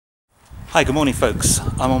Hi, good morning folks.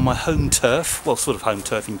 I'm on my home turf, well sort of home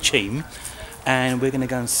turf in Cheam, and we're going to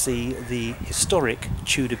go and see the historic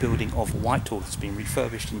Tudor Building of Whitehall that's been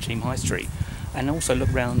refurbished in Cheam High Street, and also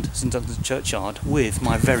look round St Dunstan's Churchyard with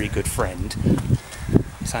my very good friend,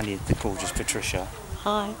 it's only the gorgeous Patricia.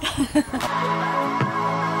 Hi.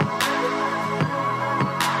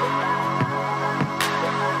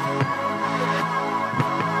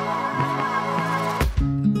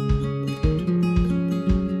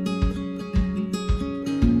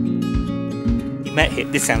 Met here,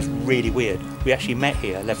 this sounds really weird, we actually met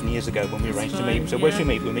here 11 years ago when we arranged to meet. So where should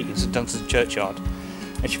we meet? We'll meet in St Dunstan's Churchyard,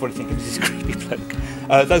 and she'll probably think this is a creepy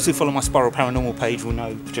bloke. Those who follow my Spiral Paranormal page will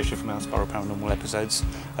know Patricia from our Spiral Paranormal episodes,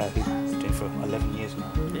 who's been doing for 11 years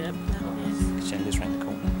now. Yep, 11 years. She lives around the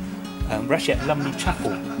corner. We're actually at Lumley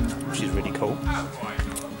Chapel, which is really cool,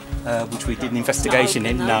 which we did an investigation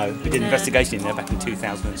in. No, we did an investigation in there back in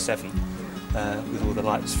 2007 with all the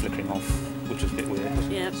lights flickering off, which was a bit weird.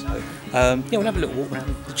 Yep. So, yeah, we'll have a little walk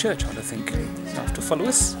around the churchyard, I think. Start to follow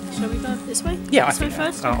us. Shall we go this way? Yeah, this I way think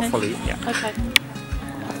first. I'll Okay. follow you. Yeah. Okay.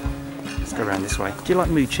 Let's go around this way. Do you like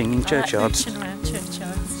mooching in churchyards? I like mooching around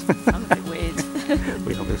churchyards. I'm a bit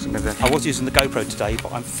weird. I was using the GoPro today,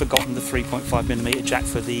 but I've forgotten the 3.5mm jack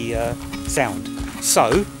for the sound. So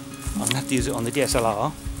I'm going to have to use it on the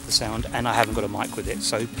DSLR, the sound, and I haven't got a mic with it.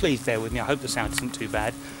 So please bear with me. I hope the sound isn't too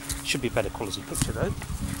bad. Should be a better quality picture though.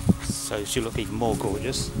 So she'll look even more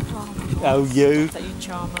gorgeous. Oh, you! That you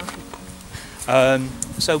charmer.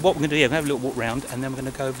 So what we're going to do, we're going to have a little walk round, and then we're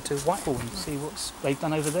going to go over to Whitehall and see what they've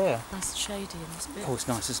done over there. Nice and shady in this bit. Oh, it's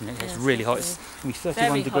nice, isn't it? Yeah, It's it's really hot. lovely. It's going to be 31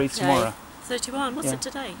 Very degrees hot tomorrow. day. 31? What's Yeah. it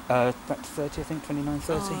today? Back to 30, I think, 29,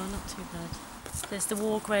 30. Oh, not too bad. There's the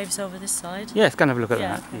war graves over this side. Yeah, let's go and have a look at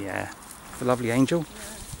Yeah, that. okay. Yeah. The lovely angel.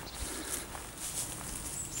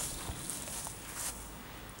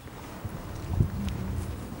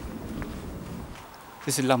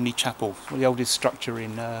 This is Lumley Chapel, the oldest structure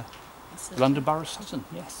in London Borough of Sutton.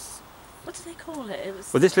 Yes. What do they call it? It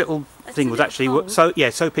was. Well, this little thing was actually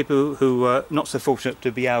so people who were not so fortunate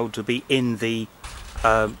to be able to be in the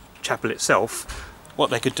chapel itself, what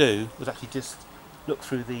they could do was actually just look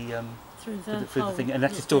through the through the thing, and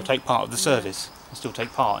actually still take part of the service, and still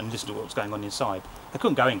take part and listen to what's going on inside. They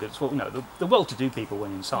couldn't go in because the well-to-do people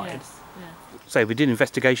went inside. Yes, yeah. So we did an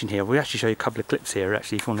investigation here. We actually show you a couple of clips here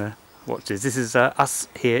actually if you want to watch this. This is us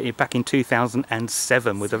here back in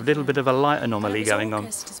 2007 with a little bit of a light anomaly going on.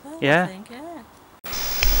 As well, Yeah? I think, yeah.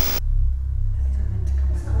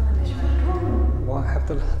 Why have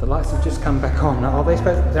the lights have just come back on? Are they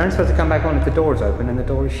supposed? They're only supposed to come back on if the door is open and the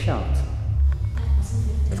door is shut.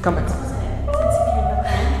 Let's come back on.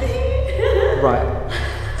 Right.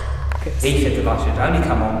 He said the lights should only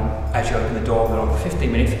come on as you open the door. They're on for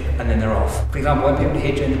 15 minutes and then they're off. For example, when people are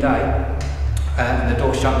here during the day and the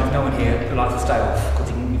door's shut and there's no one here, the lights will stay off because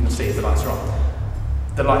you can see if the lights are on.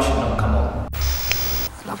 The lights should not come on.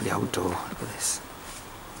 Lovely old door. Look at this.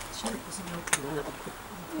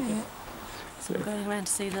 Yeah. So we're going around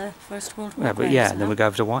to see the First World War. Yeah, but yeah, and then we go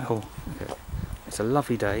over to Whitehall. Okay. It's a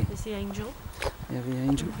lovely day. There's the angel. Yeah, the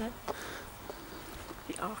angel. Okay.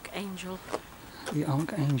 The archangel. The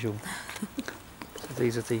archangel. So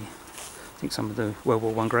these are I think some of the World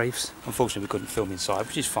War I graves. Unfortunately, we couldn't film inside,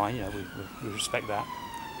 which is fine. You know, we respect that.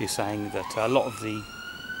 You're saying that a lot of the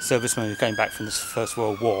servicemen who came back from the First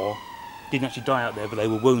World War didn't actually die out there, but they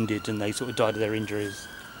were wounded and they sort of died of their injuries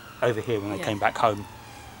over here when they came back home.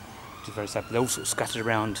 Which is very sad. But they're all sort of scattered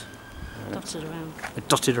around. Dotted around.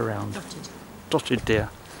 Dotted around. Dotted, dear.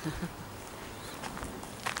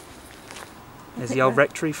 There's the old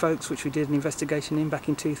rectory, folks, which we did an investigation in back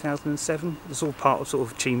in 2007. It's all part of sort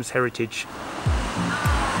of Cheam's heritage.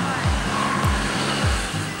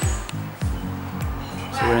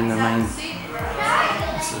 So we're in the main.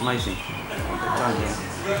 This is amazing. Down here.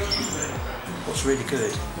 What's really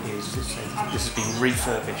good is this has been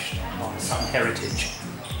refurbished by Sutton Heritage.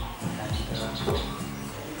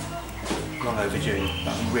 Long overdue.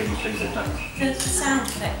 I'm really pleased they've done it. The sound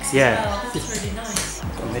effects. Yeah. As well. It's really nice.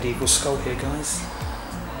 Got a medieval skull here, guys.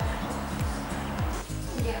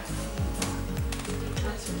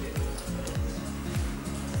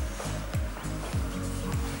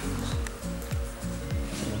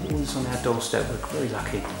 All this on our doorstep. We're very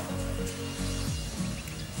lucky.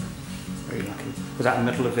 Very lucky. Was that in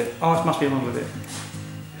the middle of it? Oh, it must be in the middle of it.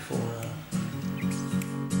 Before.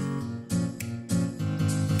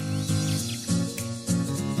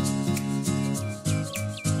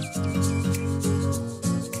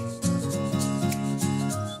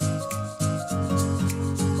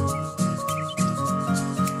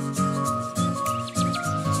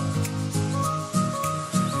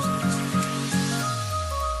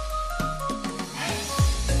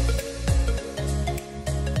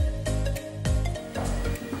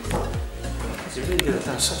 really good. They've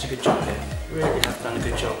done such a good job here. Really have done a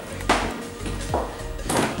good job.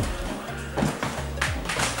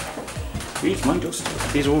 These windows,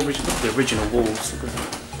 these are all original. The original walls.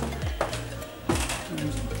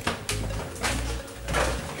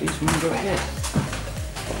 These ones go ahead.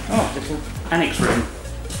 Oh, little annex room.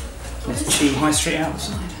 There's Cheam High Street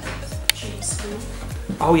outside. Cheam School.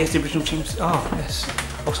 Oh yes, the original Cheam. Oh yes.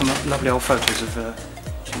 Oh, some lovely old photos of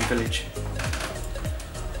Cheam Village.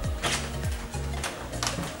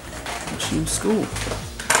 Cheam School.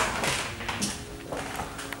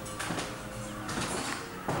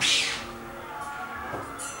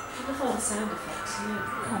 The sound effects.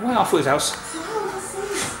 Oh wow! I thought it was house.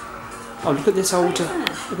 Oh, look at this old. Look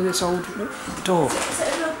at this old door. It's a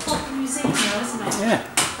real proper museum now, isn't it? Yeah.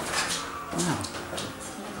 Wow.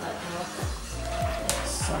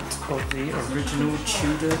 Site of the original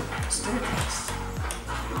Tudor.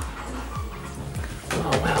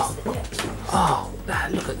 Oh wow. Oh,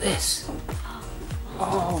 look at this.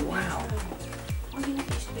 Oh wow. Is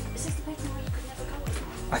this the big one where you could never go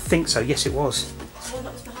on? I think so. Yes, it was. The one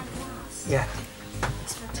that was behind glass. Yeah.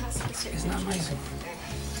 It's fantastic. Isn't that amazing?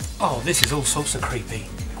 Oh, this is all sorts of creepy.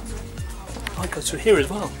 I go through here as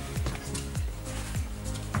well.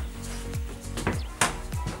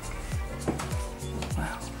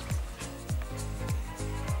 Wow.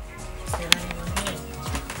 Is there anyone here?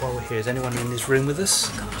 While we're here, is anyone in this room with us?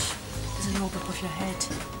 Oh gosh, there's an orb above your head.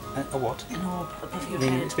 A what? An orb above your I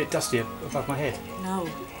mean, head. it's a bit dusty above my head. No,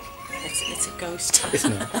 it's a ghost.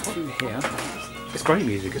 Isn't it? Through here. It's great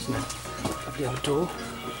music, isn't it? Lovely old door.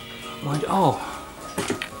 Mind. Oh.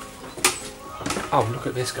 Oh, look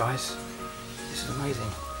at this, guys. This is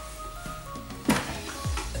amazing.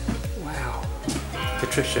 Wow.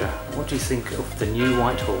 Patricia, what do you think of the new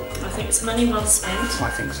Whitehall? I think it's money well spent. I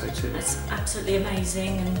think so too. It's absolutely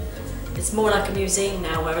amazing, and it's more like a museum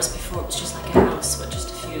now, whereas before it was just like a house with just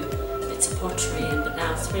a few bits of pottery in, but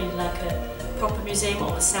now it's really like a proper museum.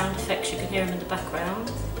 All the sound effects, you can hear them in the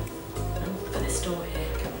background. And look at this door here.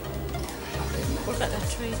 What about that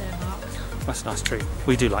tree there, Mark? That's a nice tree.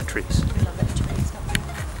 We do like trees. We love it, trees, don't we?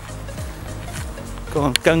 Go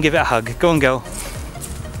on, go and give it a hug. Go on, girl.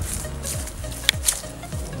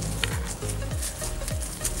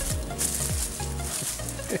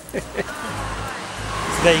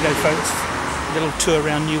 So there you go, folks. A little tour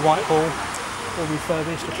around New Whitehall. All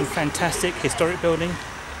refurbished, looking fantastic. Historic building.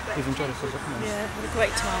 We've enjoyed it. Yeah, had a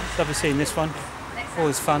great time. Lovely seeing this one.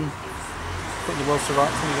 Always fun. Put your world to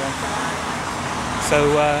rights. There you go. So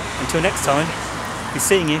until next time, be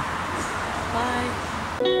seeing you.